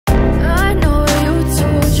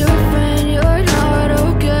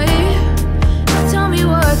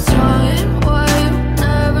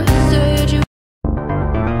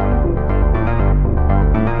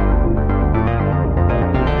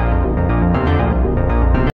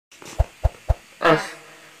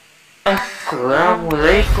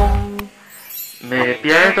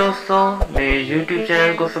प्यारे दोस्तों, मेरे YouTube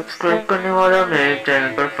चैनल को सब्सक्राइब करने वाला, मेरे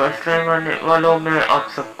चैनल पर फर्स्ट टाइम आने वालों मैं आप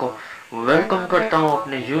सबको वेलकम करता हूं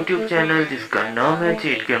अपने YouTube चैनल जिसका नाम है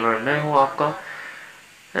चीट गेमर। मैं हूं आपका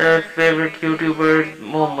फेवरेट यूट्यूबर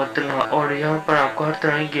मोहम्मद तलहा, और यहाँ पर आपको हर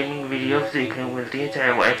तरह की गेमिंग वीडियोस देखने को मिलती है,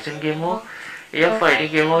 चाहे वो एक्शन गेम हो या फाइटिंग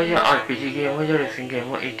गेम हो या RPG गेम हो या रेसिंग गेम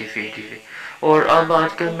हो, etc। और अब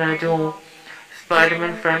आजकल मैं जो हूँ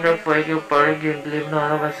स्पाइडरमैन फ्रेंड ऑफ वाई के ऊपर गेम प्ले बना रहा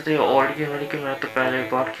हूँ। वैसे तो ये ओल्ड गेम है लेकिन मैं तो पहले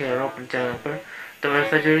पार्ट खेल रहा हूँ अपने चैनल पर, तो मेरे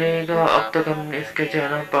साथ जुड़िएगा। अब तक हम इसके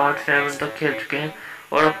चैनल पार्ट 7 तक खेल चुके हैं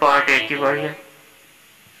और अब पार्ट 8 की बारी है।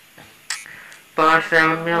 पार्ट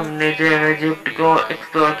 7 में हमने जो है इजिप्ट को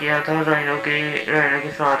एक्सप्लोर किया था राइनो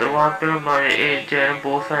के साथ, और वहाँ पे हमारे एक जो है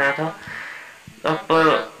बॉस आया था। अब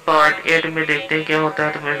पार्ट 8 में देखते हैं क्या होता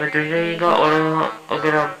है, तो मेरे साथ जुड़ जाइएगा। और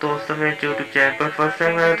अगर आप दोस्तों मेरे यूट्यूब चैनल पर फर्स्ट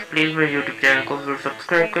टाइम आए तो प्लीज़ मेरे यूट्यूब चैनल को जरूर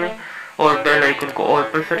सब्सक्राइब करें और बेल आइकन को ऑल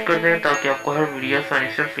पर सेट कर दें ताकि आपको हर वीडियो आसानी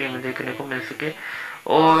से फ्री में देखने को मिल सके।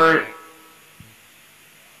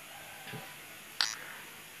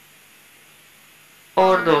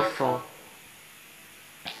 और दोस्तों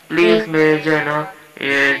प्लीज़ मेरे जो है ना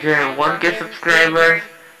ये जो है 1K subscribers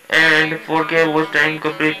and 4K watch time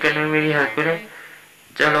complete करने में मेरी हेल्प करें।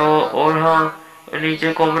 चलो, और हाँ,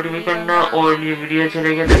 नीचे कमेंट भी करना, और ये वीडियो अच्छी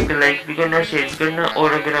लगे तो इसको लाइक भी करना, शेयर भी करना।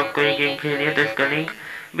 और अगर आपको ये गेम खेलनी है तो इसका लिंक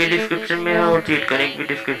भी डिस्क्रिप्शन में है और चीट का लिंक भी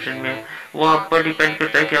डिस्क्रिप्शन में है। वो आप पर डिपेंड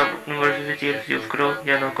करता है कि आप अपनी मर्जी से चीट्स यूज़ करो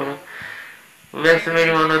या ना करो। वैसे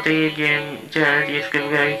मेरी मानो तो ये गेम जो है चीज के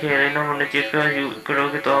बगैर ही खेल लेना, वरना चीज का यूज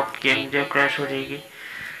करोगे तो आप गेम जो क्रैश हो जाएगी।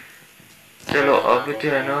 चलो अब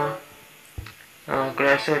जो है ना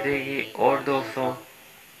क्रैश हो जाएगी। और दोस्तों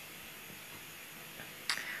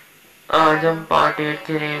आज हम पार्ट 8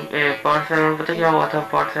 खेले। पार्ट 7 पता क्या हुआ था?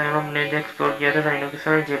 पार्ट 7 हमने जो एक्सप्लोर किया था राइनो के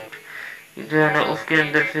साथ इजिप्ट जो है ना, उसके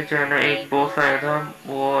अंदर से जो है ना एक बॉस आया था।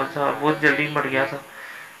 वो था बहुत जल्दी मर गया था,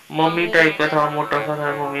 मम्मी टाइप का था, मोटा सा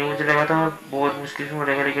था मम्मी। मुझे लगा था बहुत मुश्किल से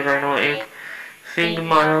मरेगा, लेकिन राइनो एक सिंग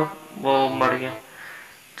मारा, वो मर गया।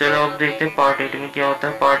 चलो अब देखते हैं पार्ट 8 में क्या होता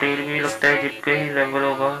है। पार्ट 8 में लगता है इजिप्ट का ही लेवल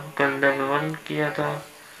होगा। कल लेवल 1 किया था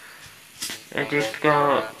इजिप्ट का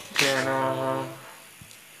क्या है ना।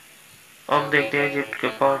 अब देखते हैं इजिप्ट के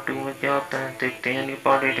पार्ट 2 में क्या आता है, देखते हैं कि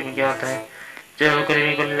पार्ट 8 में क्या आता है। चलो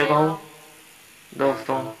करीबी करने लगा हूँ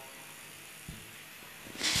दोस्तों।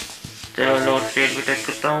 चलो लोड स्टेट भी टच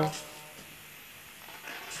करता हूँ।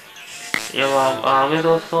 ये आ गए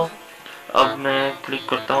दोस्तों। अब मैं क्लिक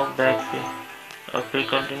करता हूँ बैक पे, अब फिर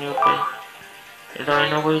कंटिन्यू पे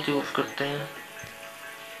राइनो को ही चूज करते हैं।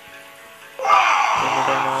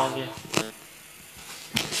 राइनो आ गया।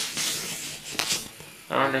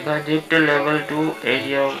 हाँ देखा, इजिप्ट लेवल 2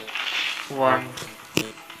 एरिया 1।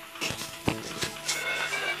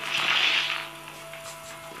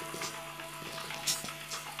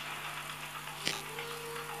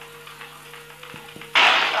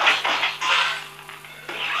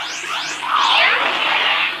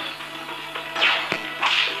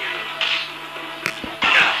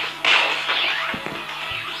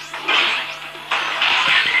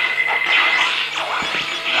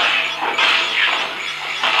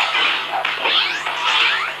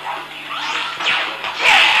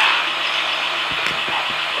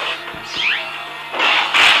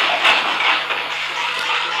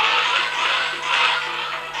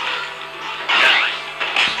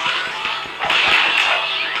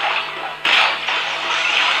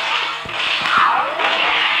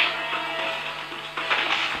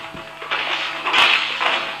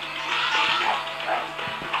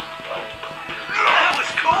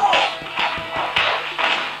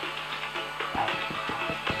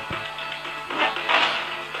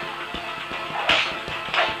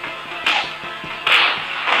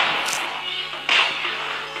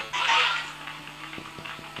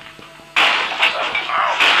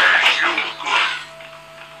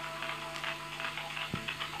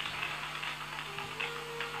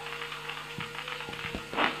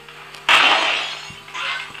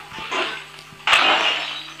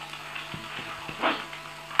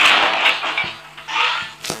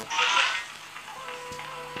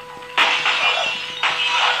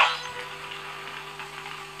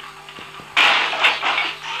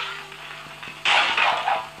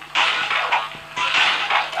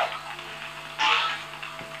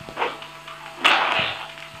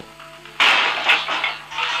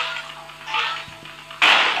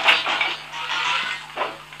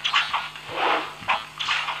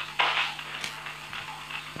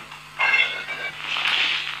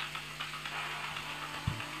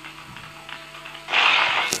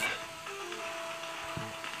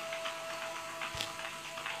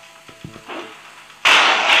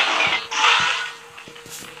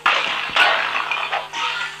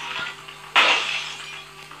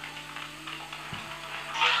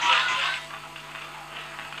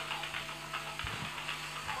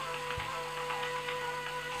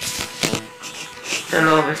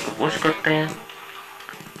 चलो अब इसको पुश करते हैं।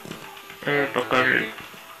 पकड़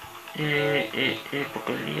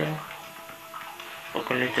पकड़ लिया,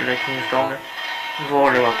 पकड़ लिया। चलो खींचता हूँ मैं, वो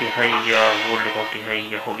लगा के हैया, वो लगा के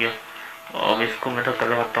हैया हो गया। अब इसको मैं तो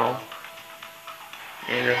करवाता हूँ।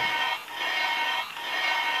 ये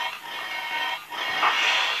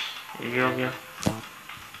हो गया।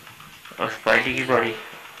 और स्पाइडी की बारी।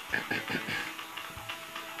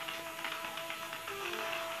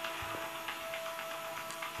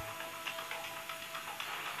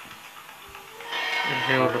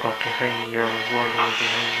 वो लगा के हैया, वो लगा के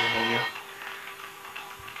हैया हो गया।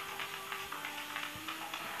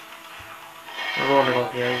 वो लगा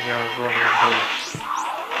के हैया, वो लगा के हैया।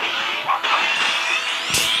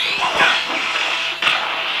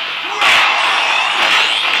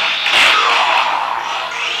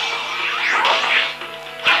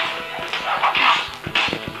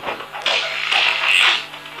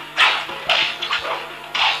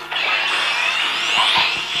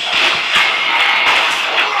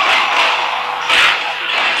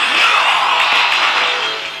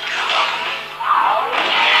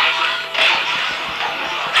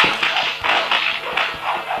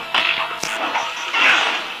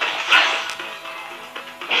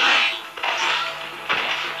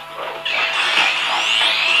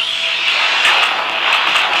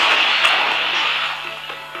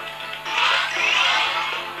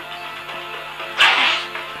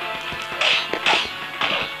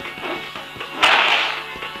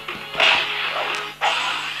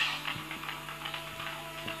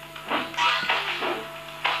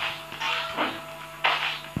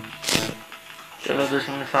 चलो तो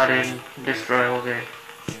इसमें सारे डिस्ट्रॉय हो गए।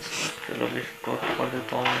 चलो इसको तोड़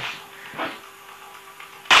देता हूँ मैं।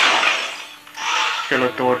 चलो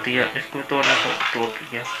तोड़ दिया, इसको तोड़ना तो तोड़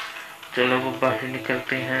दिया। चलो वो बाहर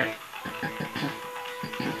निकलते हैं।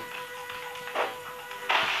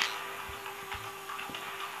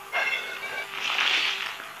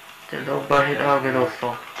 चलो बाहर आ गए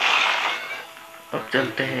दोस्तों। अब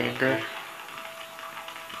चलते हैं इधर,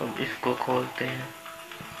 अब इसको खोलते हैं।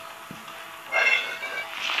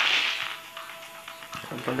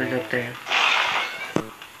 अब अंदर जाते हैं।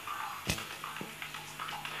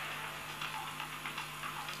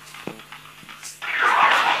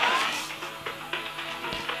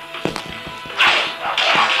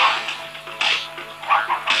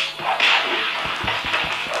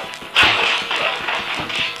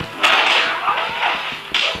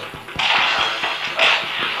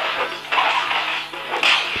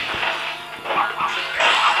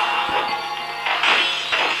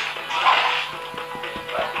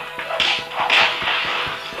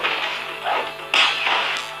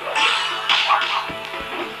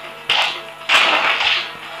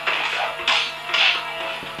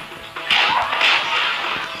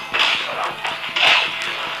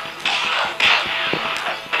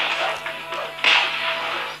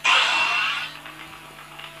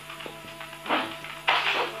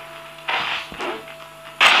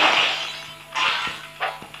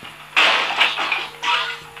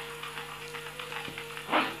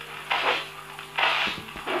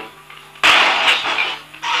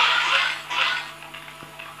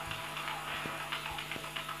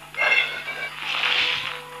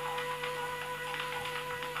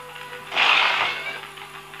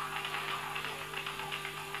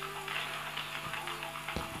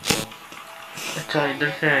 अच्छा इधर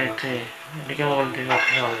से आए थे, लेकिन वो गलती से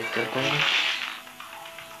अपने आ गए। चल कोई नहीं,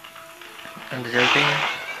 अंदर चलते हैं।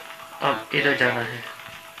 अब इधर जाना है।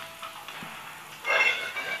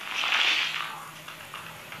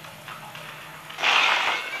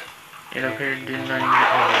 इधर फिर दिन नहीं।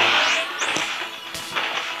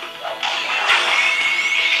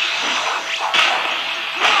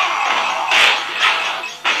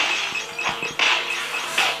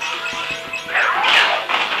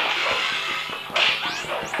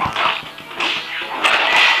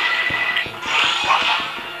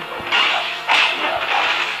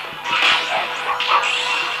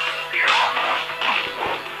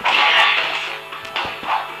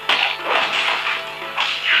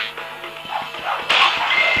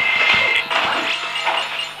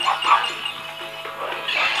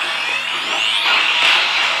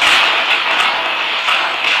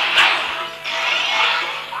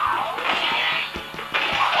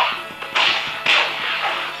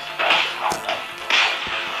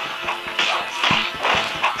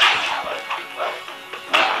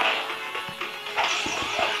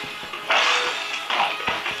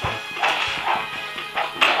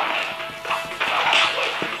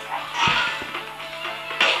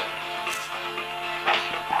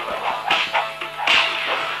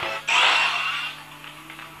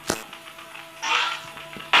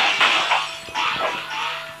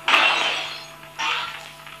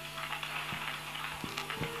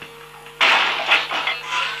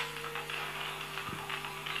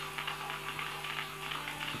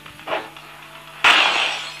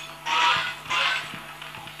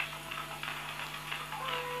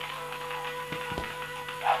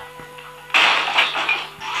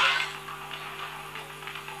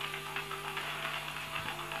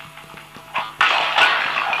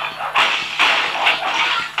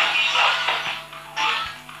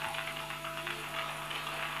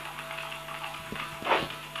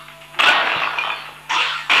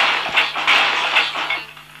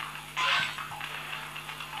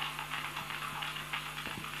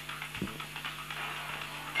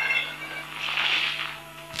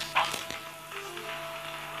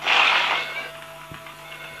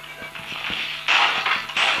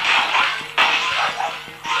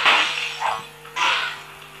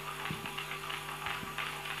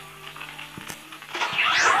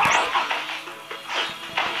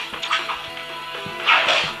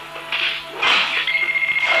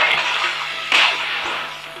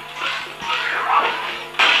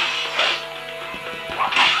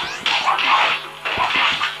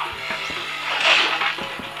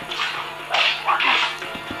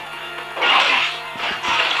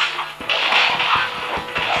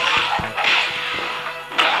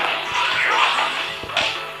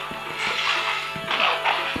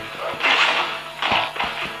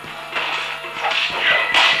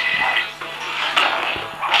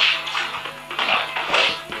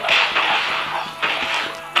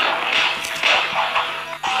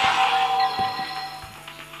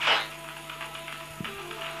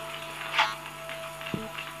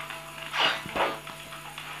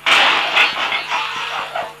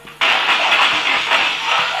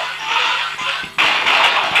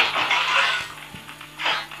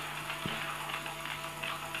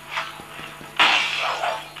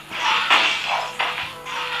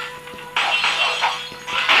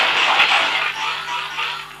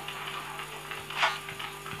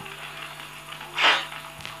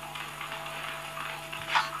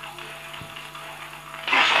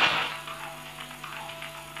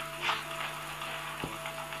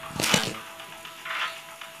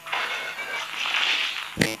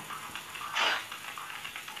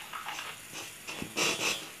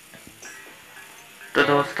 तो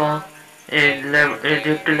दोस्तों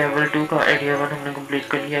इजिप्ट लेवल 2 का एरिया 1 हमने कंप्लीट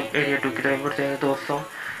कर लिया। अब एरिया 2 की तरफ बढ़ते हैं दोस्तों।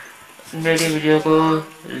 मेरी वीडियो को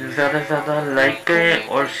ज़्यादा से ज़्यादा लाइक करें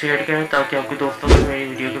और शेयर करें ताकि आपके दोस्तों को मेरी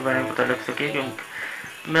वीडियो के बारे में पता लग सके,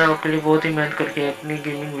 क्योंकि मैं आपके लिए बहुत ही मेहनत करके अपनी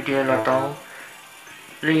गेमिंग वीडियो लाता हूँ।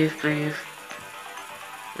 प्लीज़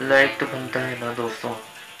प्लीज़ लाइक तो बनता है ना दोस्तों।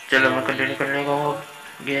 चलो मैं कंटिन्यू करने का हूँ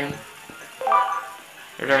गेम।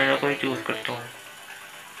 राइनो को ही चूज़ करता हूँ।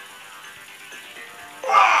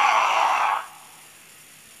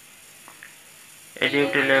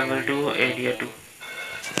 Egypt level 2 area 2।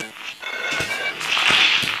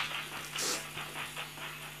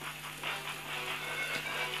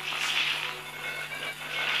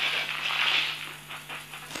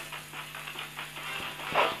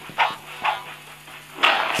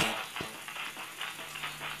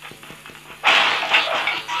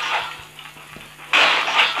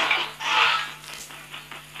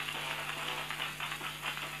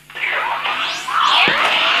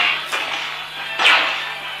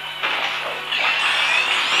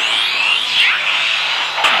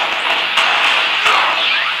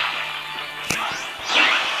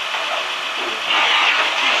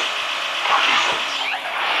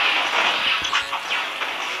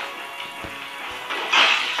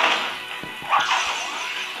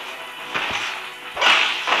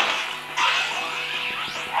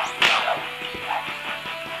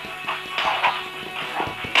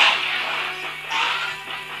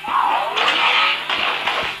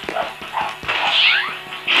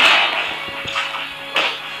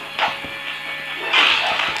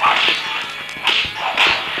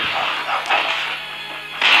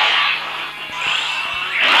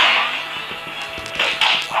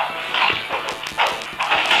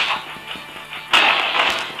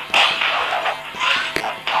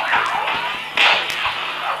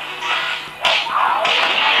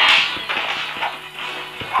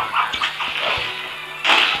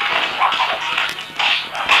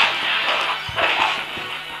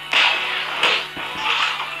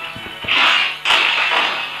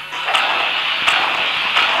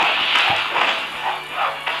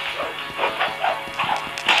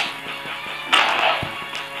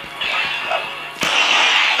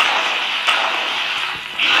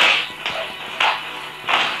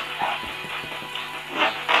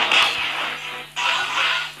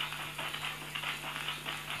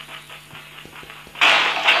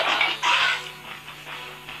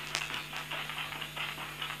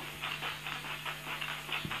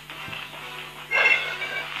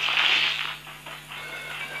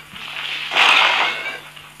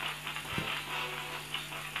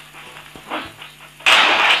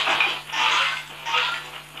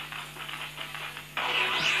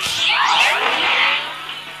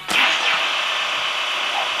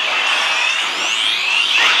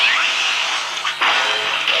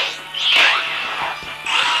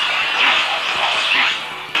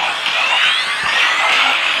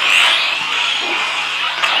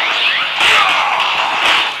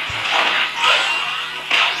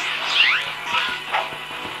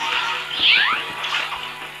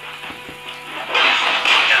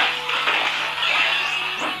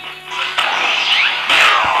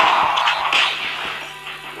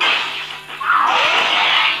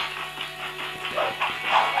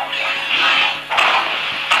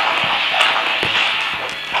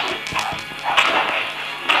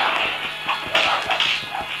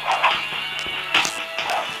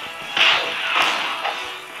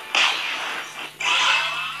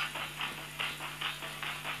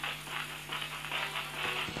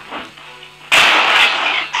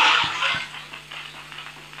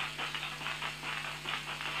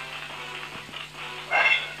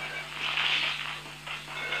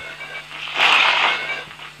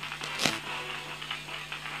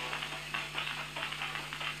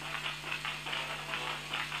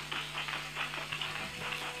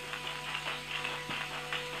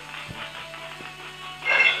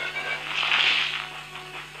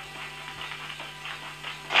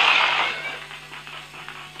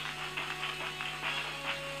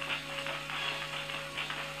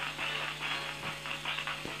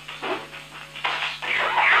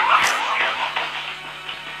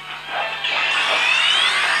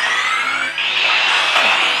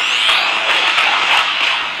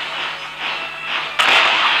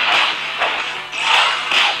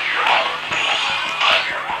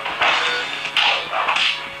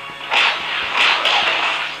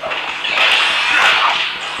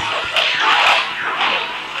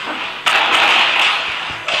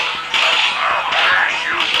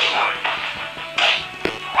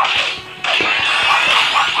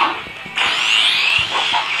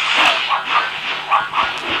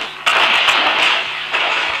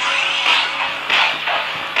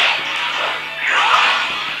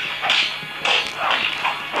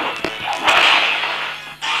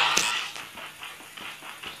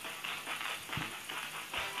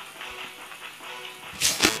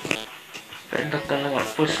 फिर धक्का लगा,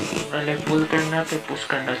 पुश पहले पुल करना फिर पुश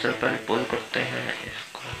करना। चल पहले पुल करते हैं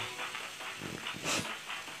इसको।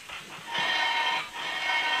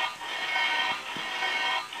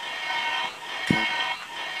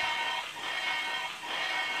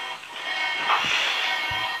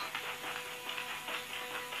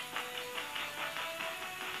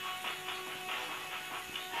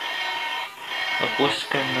 अब पुश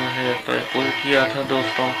करना है, पहले पुल किया था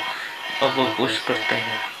दोस्तों, अब वो पुश करते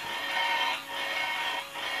हैं।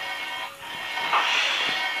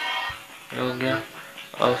 हो गया।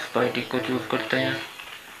 अब स्पाइडी को चूज करते हैं।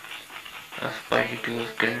 स्पाइडी चूज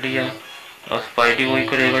कर लिया। अब स्पाइडी वही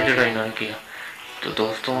करेगा जो डायना ने किया। तो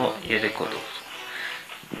दोस्तों ये देखो दोस्तों,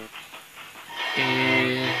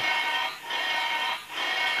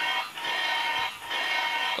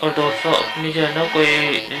 और दोस्तों अपनी जो है ना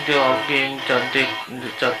कोई जो आप गेम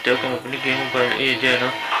चाहते हो कि अपनी गेम पर ये जो है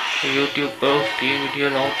ना यूट्यूब पर उसकी वीडियो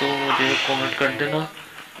लाऊं तो मुझे कमेंट कर देना।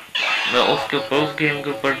 मैं उसके ऊपर उस गेम के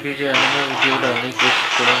ऊपर भी जो है ना मैं वीडियो डालने की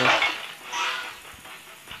कोशिश करूँगा।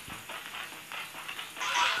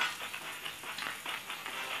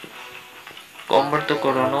 कमेंट तो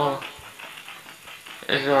करो ना,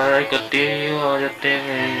 ज़्यादा 31 आ जाते हैं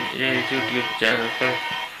मेरे यूट्यूब चैनल पर,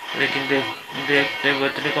 लेकिन देखते हुए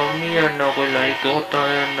इतने कम नहीं है, ना कोई लाइक होता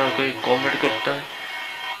है ना कोई कमेंट करता है।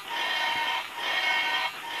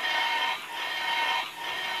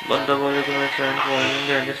 बंदा बोले कि मैं चैनल फॉलोइंग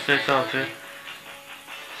है जिससे हिसाब से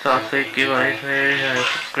 721 मेरे है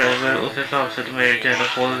सब्सक्राइबर, उस हिसाब से तो मेरे चैनल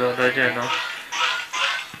बहुत ज़्यादा जो है ना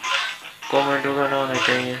कमेंट वगैरह होने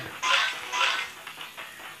चाहिए।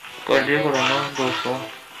 कर दिया करो ना दोस्तों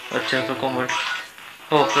अच्छा सा कमेंट,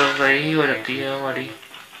 हौसला अफजाई ही हो जाती है हमारी।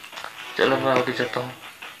 चलो मैं आगे चलता हूँ।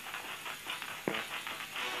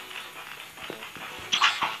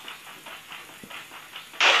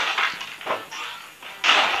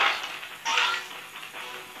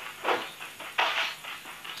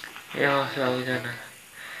 यहाँ से आगे जाना है।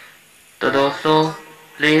 तो दोस्तों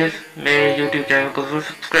प्लीज़ मेरे यूट्यूब चैनल को जरूर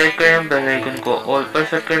सब्सक्राइब करें, बेल आइकन को ऑल पर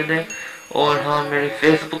सेट कर दें, और हाँ मेरे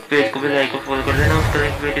फेसबुक पेज को भी लाइक और फॉलो कर देना, उसका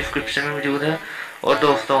लिंक भी डिस्क्रिप्शन में मौजूद है। और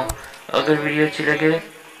दोस्तों अगर वीडियो अच्छी लगे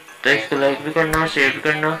तो इसको लाइक भी करना, शेयर भी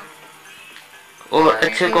करना और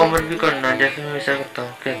अच्छे कमेंट भी करना, जैसे मैं हमेशा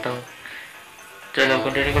कहता हूँ। चलो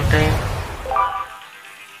कंटिन्यू करते हैं,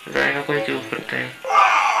 लाइनों को चूज करते हैं।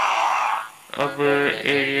 अब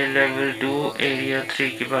एरिया लेवल 2 एरिया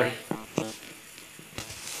 3 की बारी।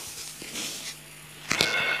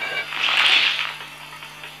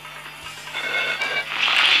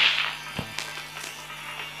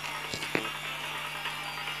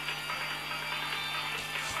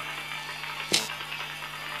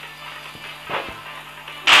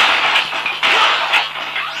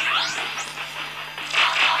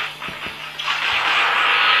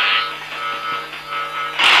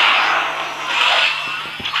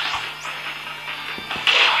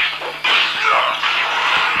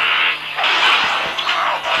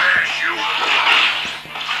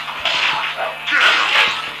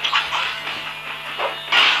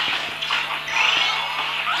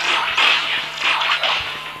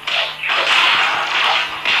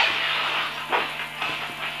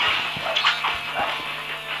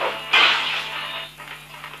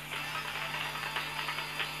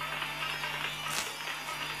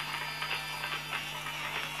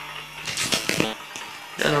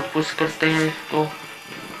 चलो पुश करते हैं इसको,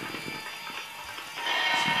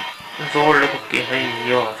 जोर लगा के है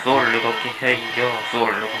यो, जोर लगा के है यो,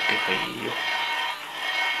 जोर लगा के है यो।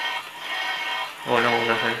 वाला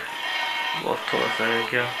है बहुत थोड़ा सा है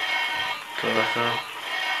क्या, थोड़ा सा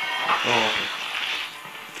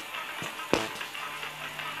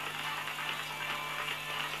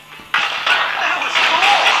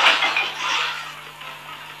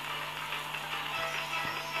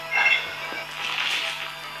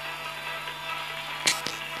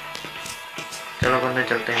चलो करने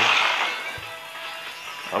चलते हैं।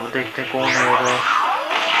 अब देखते हैं कौन आएगा।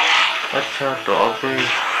 अच्छा तो अब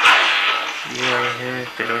ये आए हैं,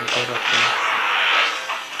 चलो इनको रखते हैं।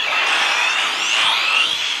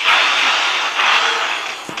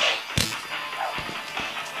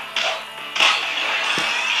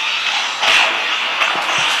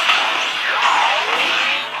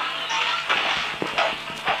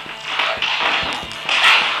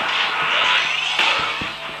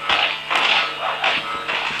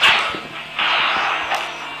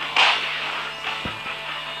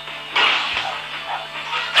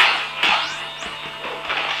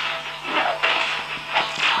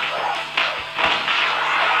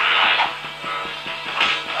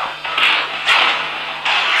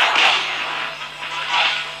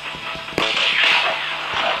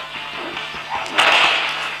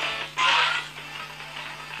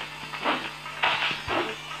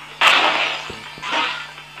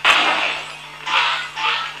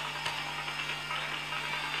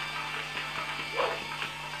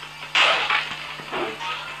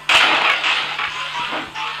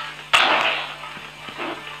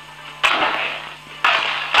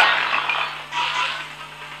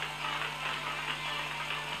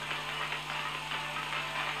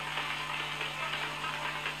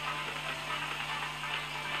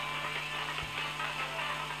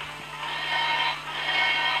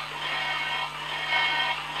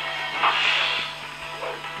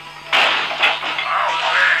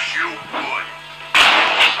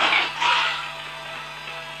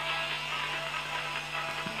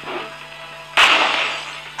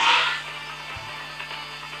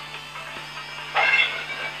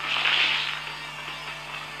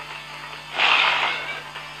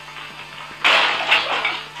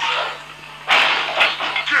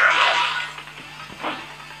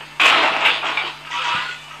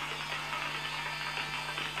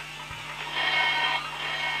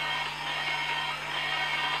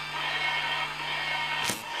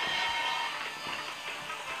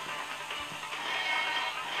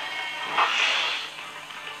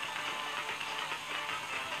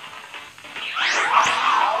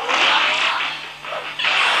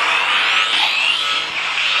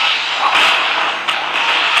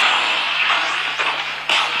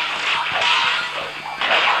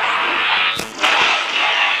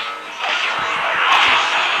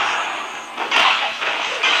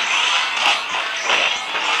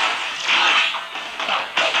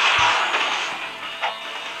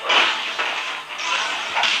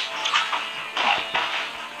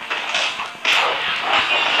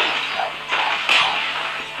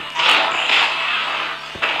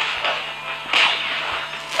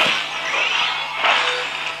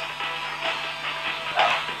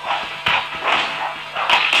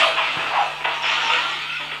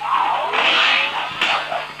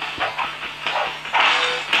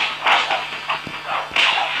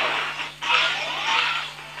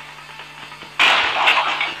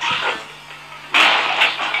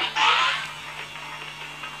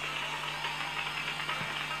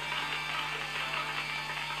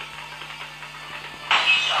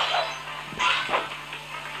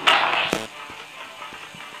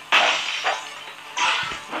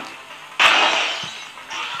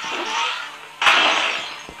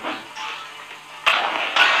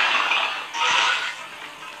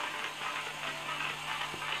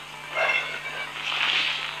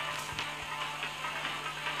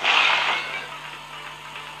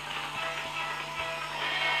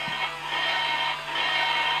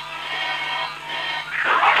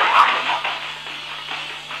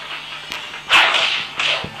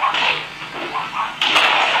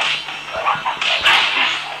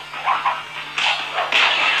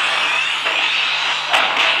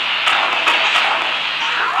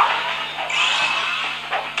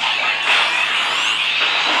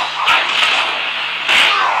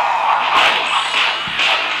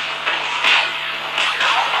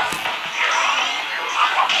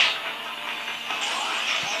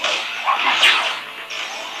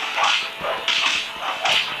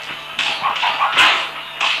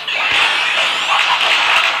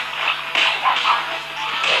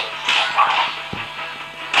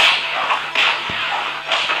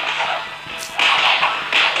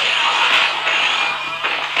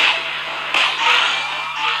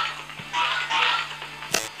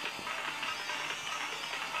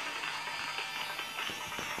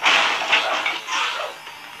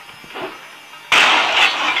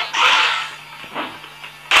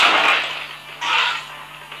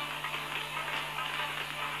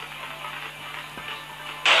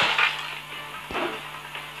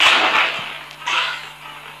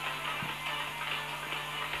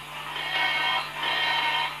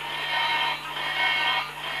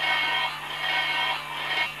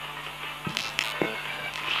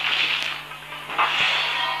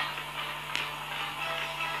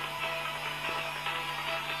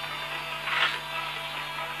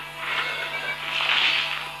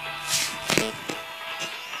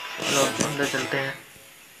 अंदर चलते हैं।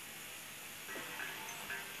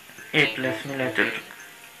 A+ मिला,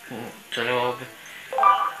 चलो अब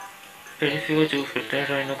फिर इसी को चूज करते हैं,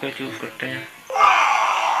 राइनो को चूज करते हैं।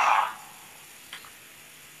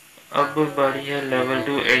 अब बारी है लेवल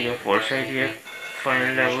 2 एरिया फोर्स। शायद ये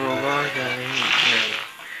फाइनल लेवल होगा या नहीं।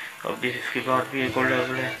 अब भी इसके बाद भी एक और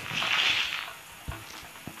लेवल है।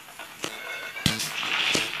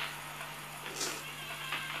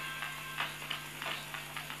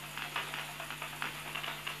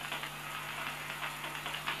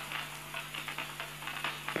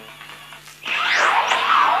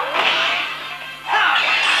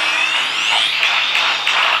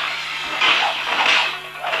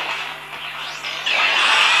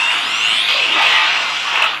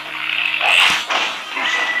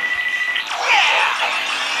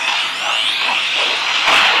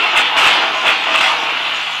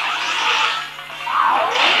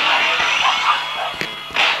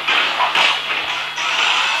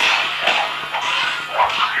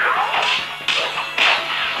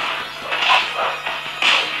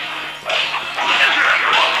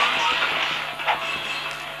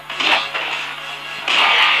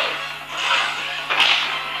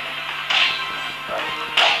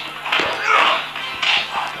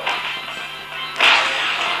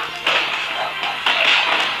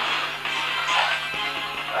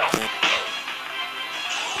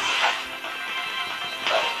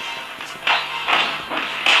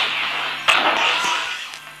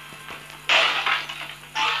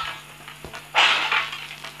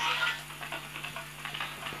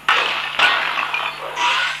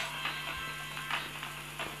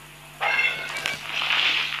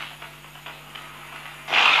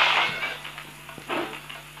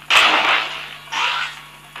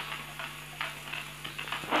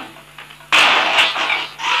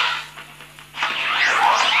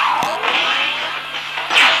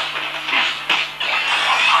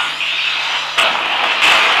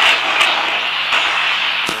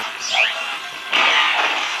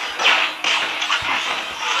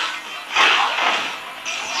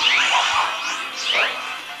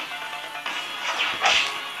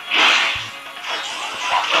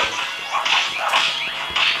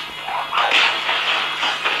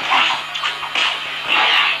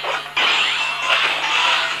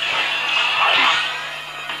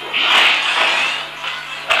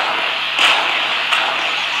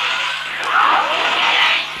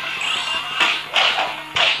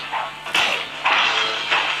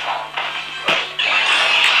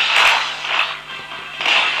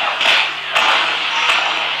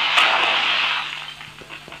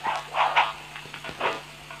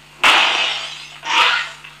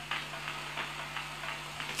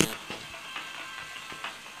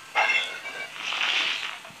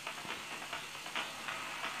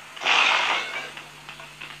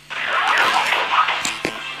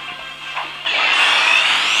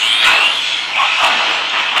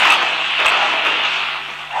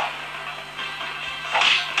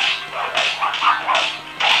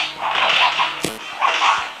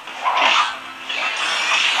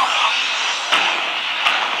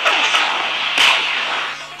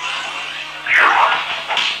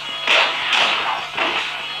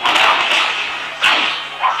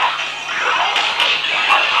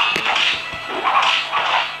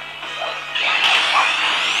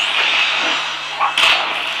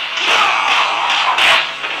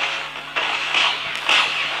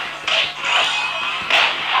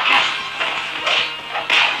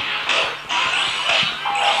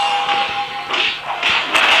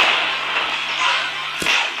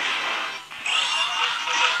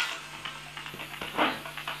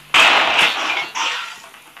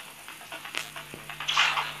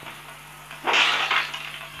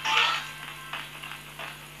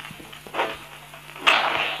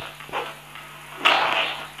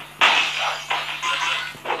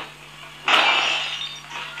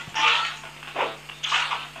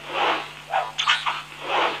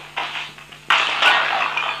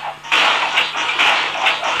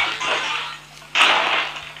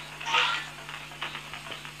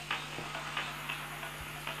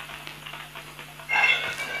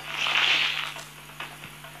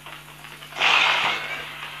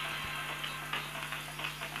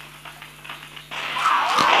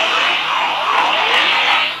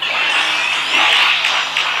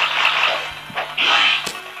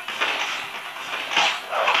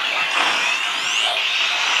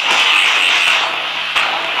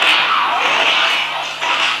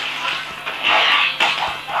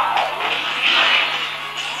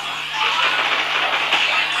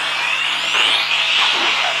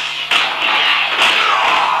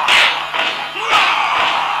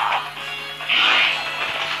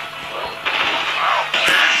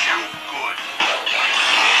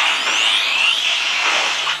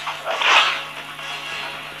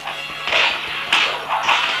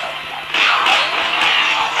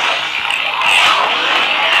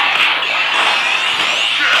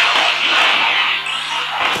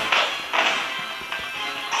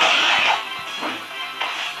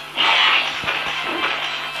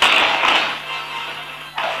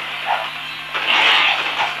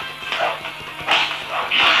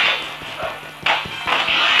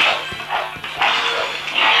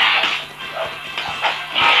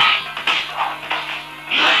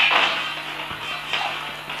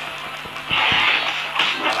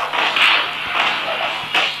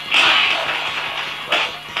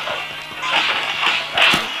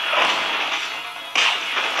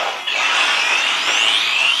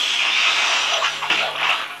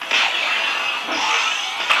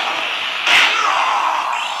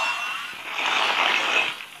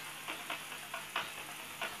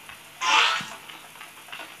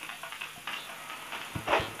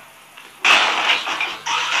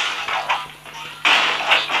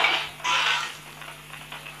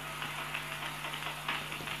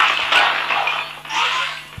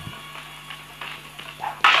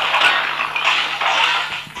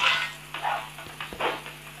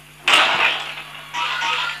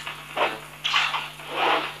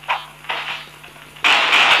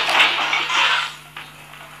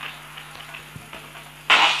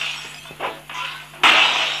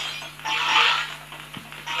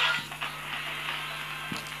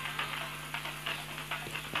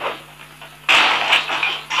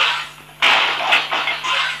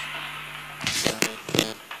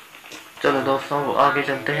 चलो दोस्तों आगे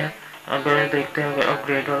चलते हैं। अगर देखते हैं, अगर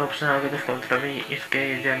अपग्रेड वाला ऑप्शन आ गया तो इसका मतलब है इसके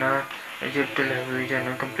जो है ना इजिप्ट लेवल जो है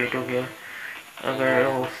ना कम्प्लीट हो गया।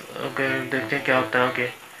 अगर देखते हैं क्या होता है आगे,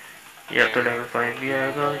 या तो लेवल 5 भी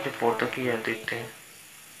आएगा जो 4 तक ही है। देखते हैं,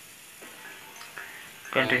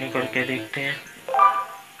 कंटिन्यू करके देखते हैं।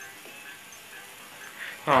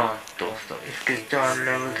 हाँ दोस्तों, इसके 4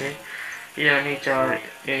 लेवल थे, यानी 4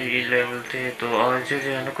 लेवल थे। तो आज जो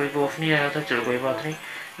है ना कोई बॉस नहीं आया था। चलो कोई बात नहीं,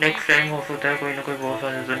 नेक्स्ट टाइम हो सकता है कोई ना कोई बॉस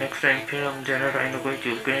आ जाए, तो नेक्स्ट टाइम फिर हम जो है ना राइनो को ही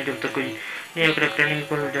चूज करें। जब तक कोई नया करेक्टर नहीं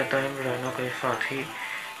खुल जाता है, हम राइनो के साथ ही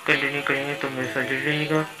कंटिन्यू करेंगे। तो मेरे साथ जुड़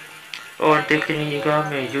रहिएगा और देखते रहिएगा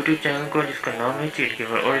मेरे यूट्यूब चैनल को जिसका नाम है चीट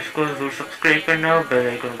कीपर, और इसको जरूर सब्सक्राइब करना और बेल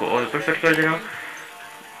आइकन को ऑल पर सेट कर देना,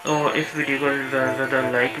 और इस वीडियो को ज़्यादा से ज़्यादा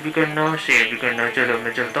लाइक भी करना और शेयर भी करना। चलो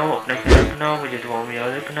मैं चलता हूँ, अपना ख्याल रखना, मुझे दुआओं में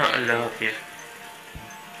याद रखना। अल्लाह हाफिज़।